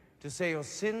easier, to say your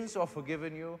sins are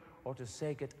forgiven you, or to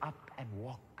say get up and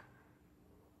walk?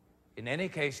 In any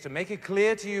case, to make it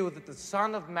clear to you that the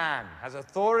Son of Man has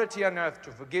authority on earth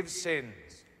to forgive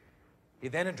sins." He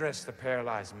then addressed the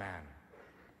paralyzed man.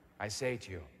 "I say to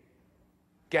you,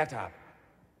 get up,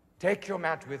 take your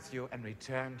mat with you, and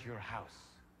return to your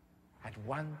house." At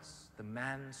once, the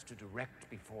man stood erect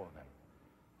before them.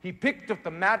 He picked up the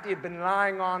mat he had been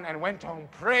lying on and went home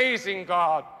praising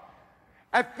God.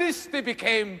 At this, they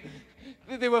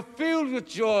were filled with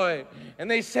joy, and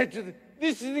they said to them,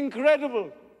 "This is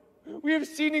incredible. We have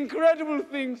seen incredible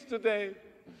things today."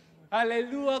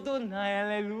 Alleluia Adonai,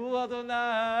 Alleluia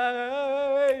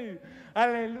Adonai.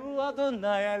 Alleluia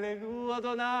Adonai, Alleluia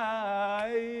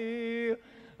Adonai.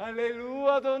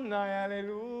 Alleluia Adonai,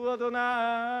 Alleluia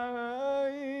Adonai.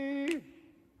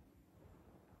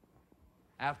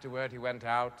 Afterward, he went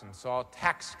out and saw a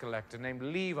tax collector named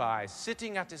Levi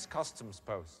sitting at his customs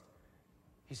post.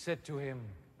 He said to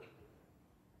him,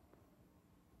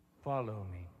 "Follow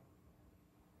me."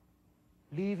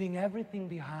 Leaving everything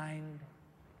behind,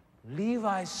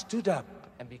 Levi stood up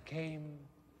and became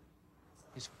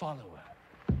his follower.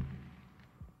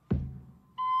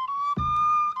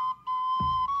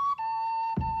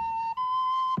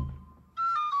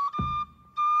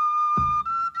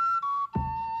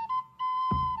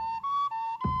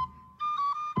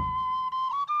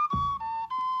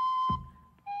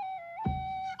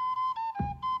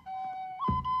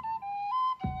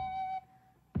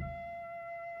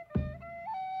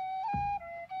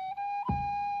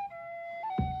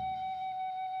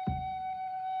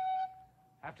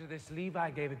 After this,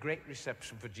 Levi gave a great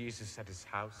reception for Jesus at his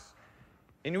house,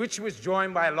 in which he was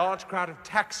joined by a large crowd of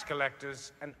tax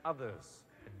collectors and others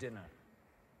at dinner.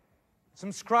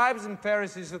 Some scribes and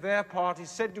Pharisees of their party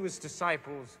said to his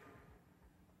disciples,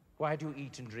 "Why do you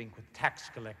eat and drink with tax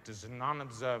collectors and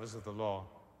non-observers of the law?"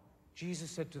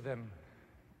 Jesus said to them,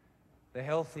 "The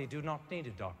healthy do not need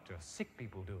a doctor, sick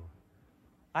people do.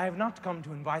 I have not come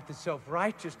to invite the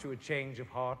self-righteous to a change of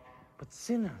heart, but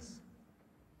sinners."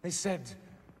 They said,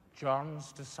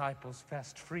 "John's disciples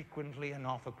fast frequently and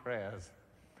offer prayers.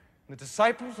 The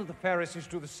disciples of the Pharisees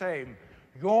do the same.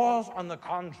 Yours, on the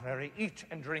contrary, eat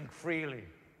and drink freely."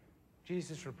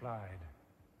 Jesus replied,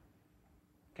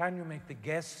 "Can you make the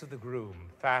guests of the groom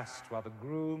fast while the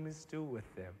groom is still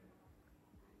with them?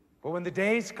 But when the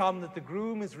days come that the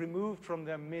groom is removed from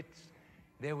their midst,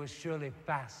 they will surely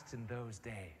fast in those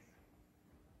days."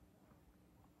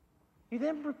 He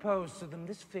then proposed to them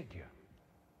this figure.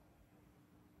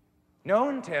 No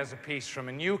one tears a piece from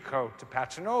a new coat to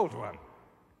patch an old one.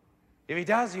 If he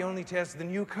does, he only tears the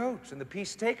new coat, and the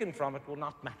piece taken from it will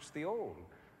not match the old.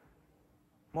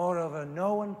 Moreover,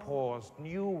 no one pours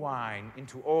new wine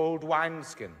into old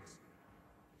wineskins.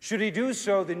 Should he do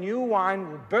so, the new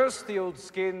wine will burst the old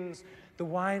skins, the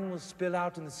wine will spill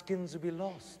out, and the skins will be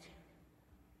lost.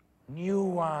 New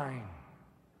wine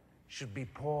should be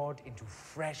poured into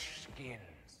fresh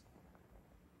skins.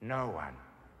 No one,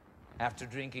 after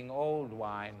drinking old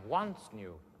wine, wants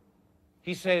new.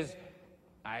 He says,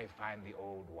 "I find the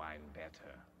old wine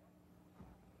better."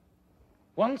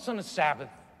 Once on a Sabbath,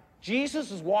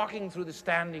 Jesus was walking through the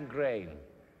standing grain,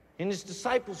 and his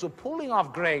disciples were pulling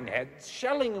off grain heads,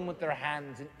 shelling them with their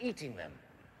hands and eating them.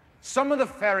 Some of the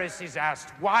Pharisees asked,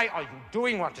 "Why are you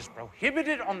doing what is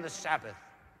prohibited on the Sabbath?"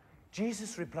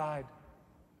 Jesus replied,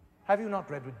 "Have you not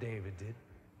read what David did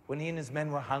when he and his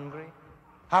men were hungry?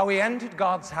 How he entered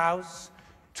God's house,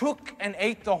 took and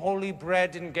ate the holy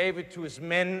bread and gave it to his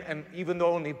men, and even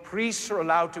though only priests are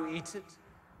allowed to eat it?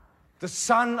 The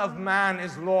Son of Man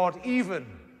is Lord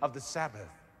even of the Sabbath."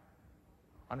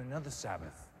 On another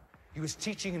Sabbath, he was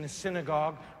teaching in a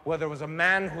synagogue where there was a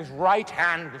man whose right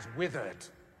hand was withered.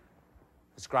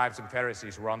 The scribes and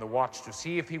Pharisees were on the watch to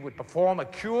see if he would perform a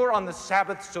cure on the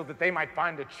Sabbath so that they might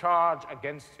find a charge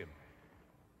against him.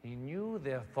 He knew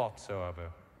their thoughts,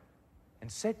 however,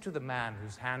 and said to the man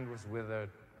whose hand was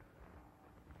withered,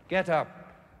 "Get up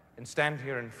and stand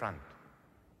here in front."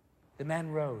 The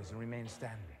man rose and remained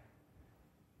standing.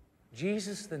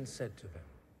 Jesus then said to them,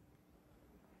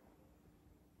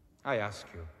 "I ask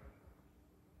you,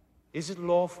 is it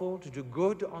lawful to do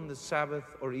good on the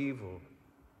Sabbath or evil,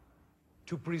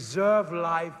 to preserve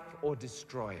life or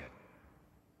destroy it?"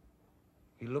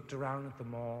 He looked around at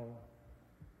them all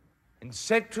and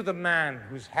said to the man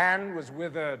whose hand was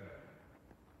withered,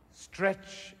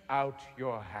 "Stretch out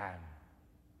your hand."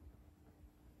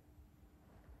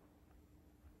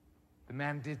 The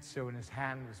man did so, and his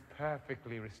hand was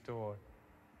perfectly restored.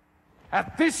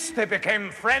 At this, they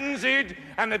became frenzied,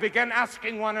 and they began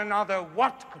asking one another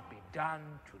what could be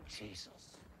done to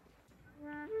Jesus.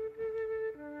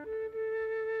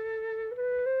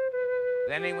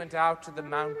 Then he went out to the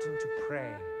mountain to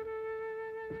pray,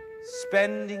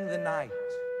 spending the night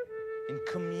in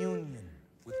communion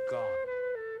with God.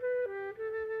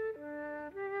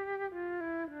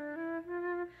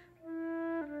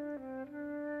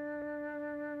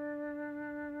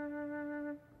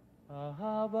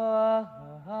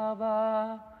 Abba,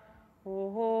 Abba,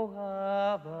 oh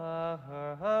Abba,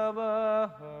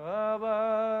 Abba,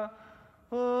 Abba,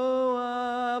 oh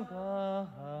Abba,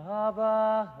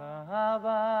 Abba,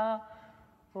 Abba,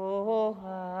 oh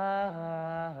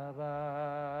Abba.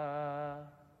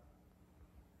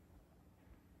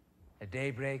 At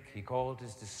daybreak, he called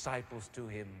his disciples to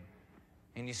him,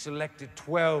 and he selected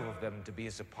 12 of them to be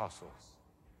his apostles.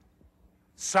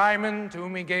 Simon, to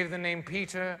whom he gave the name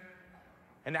Peter,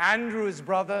 and Andrew his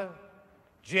brother,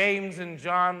 James and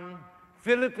John,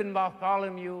 Philip and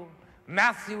Bartholomew,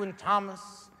 Matthew and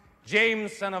Thomas,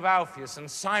 James son of Alphaeus, and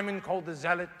Simon called the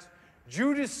Zealot,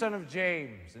 Judas son of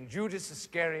James, and Judas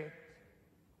Iscariot,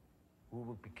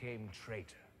 who became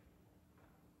traitor.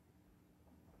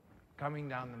 Coming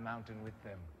down the mountain with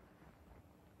them,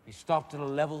 he stopped at a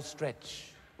level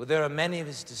stretch where there are many of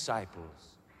his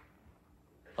disciples.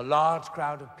 A large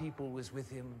crowd of people was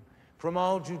with him, from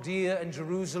all Judea and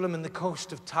Jerusalem and the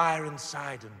coast of Tyre and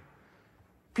Sidon.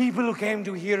 People who came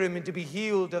to hear him and to be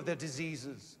healed of their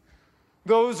diseases.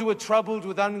 Those who were troubled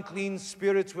with unclean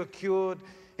spirits were cured.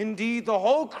 Indeed, the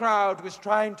whole crowd was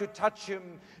trying to touch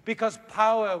him because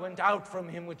power went out from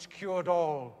him which cured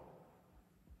all.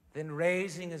 Then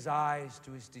raising his eyes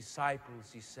to his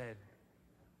disciples, he said,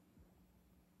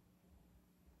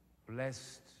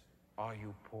 "Blessed are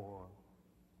you poor.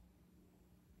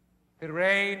 The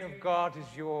reign of God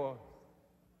is yours.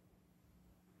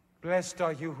 Blessed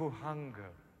are you who hunger,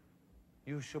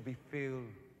 you shall be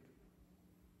filled.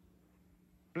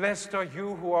 Blessed are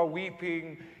you who are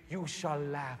weeping, you shall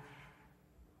laugh.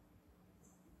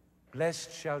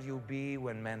 Blessed shall you be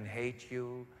when men hate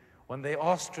you, when they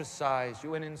ostracize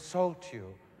you and insult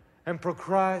you, and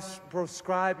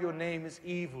proscribe your name as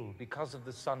evil because of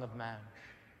the Son of Man.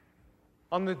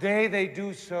 On the day they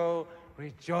do so,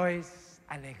 rejoice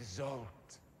and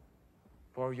exult,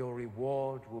 for your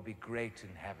reward will be great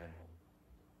in heaven.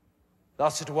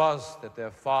 Thus it was that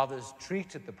their fathers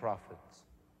treated the prophets.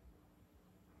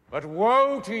 But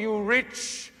woe to you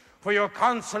rich, for your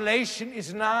consolation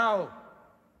is now.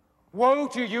 Woe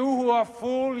to you who are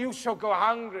full, you shall go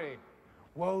hungry.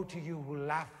 Woe to you who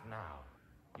laugh now,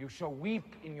 you shall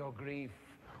weep in your grief.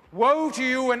 Woe to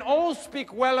you when all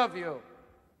speak well of you.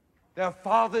 Their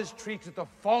fathers treated the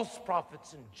false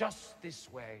prophets in just this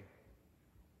way.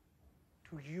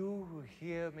 To you who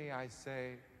hear me, I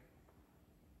say,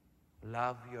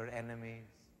 love your enemies,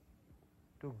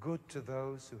 do good to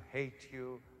those who hate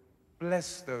you,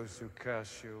 bless those who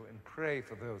curse you, and pray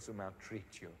for those who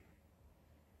maltreat you.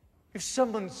 If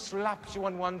someone slaps you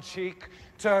on one cheek,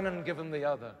 turn and give him the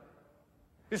other.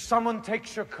 If someone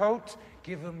takes your coat,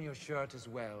 give him your shirt as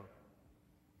well.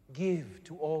 Give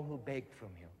to all who beg from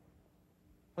you.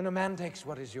 When a man takes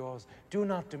what is yours, do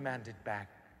not demand it back.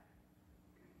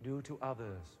 Do to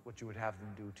others what you would have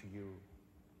them do to you.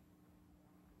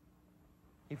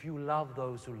 If you love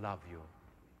those who love you,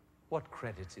 what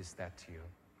credit is that to you?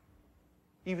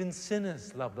 Even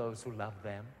sinners love those who love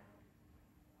them.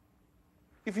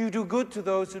 If you do good to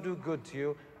those who do good to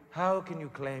you, how can you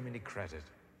claim any credit?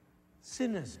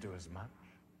 Sinners do as much.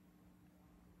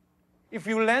 If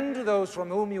you lend to those from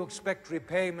whom you expect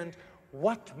repayment,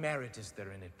 what merit is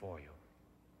there in it for you?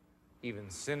 Even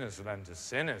sinners lend to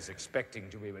sinners, expecting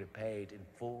to be repaid in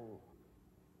full.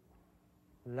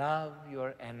 Love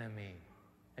your enemy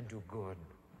and do good.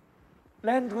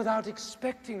 Lend without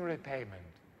expecting repayment.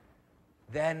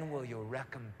 then will your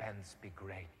recompense be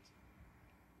great.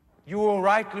 You will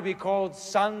rightly be called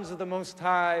sons of the Most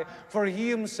High, for he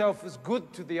himself is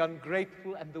good to the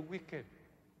ungrateful and the wicked.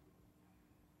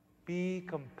 Be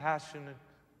compassionate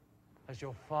as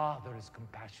your Father is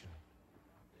compassionate.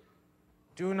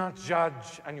 Do not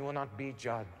judge, and you will not be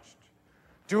judged.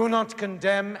 Do not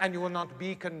condemn, and you will not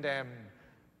be condemned.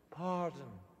 Pardon,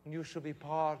 and you shall be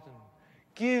pardoned.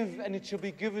 Give, and it shall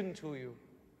be given to you.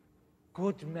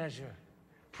 Good measure,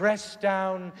 pressed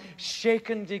down,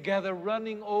 shaken together,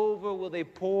 running over, will they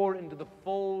pour into the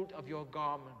fold of your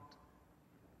garment.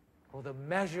 For the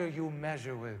measure you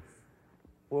measure with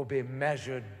will be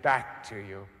measured back to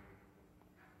you.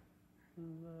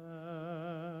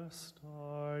 Blessed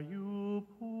are you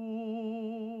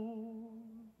poor,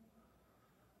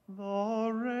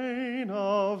 the reign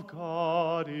of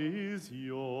God is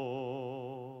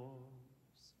yours.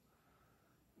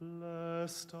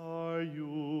 Blessed are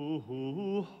you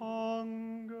who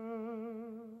hunger,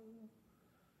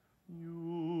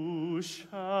 you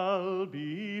shall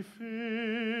be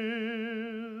filled.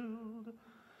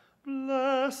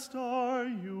 Blessed are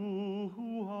you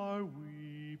who are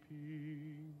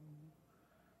weeping,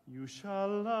 you shall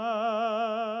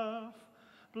laugh.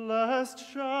 Blessed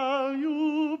shall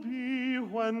you be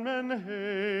when men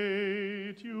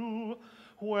hate you,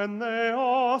 when they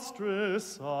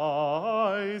ostracize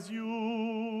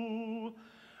you,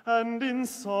 and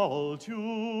insult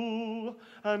you,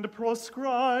 and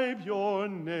proscribe your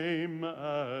name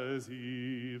as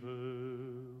evil.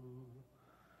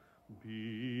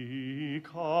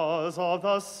 Because of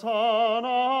the Son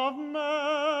of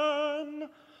Man,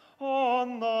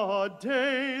 on the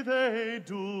day they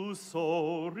do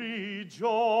so rejoice.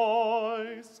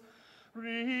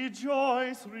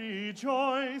 Rejoice,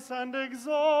 rejoice, and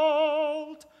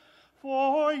exult,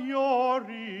 for your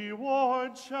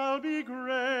reward shall be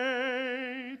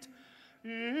great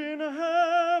in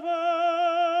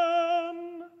heaven.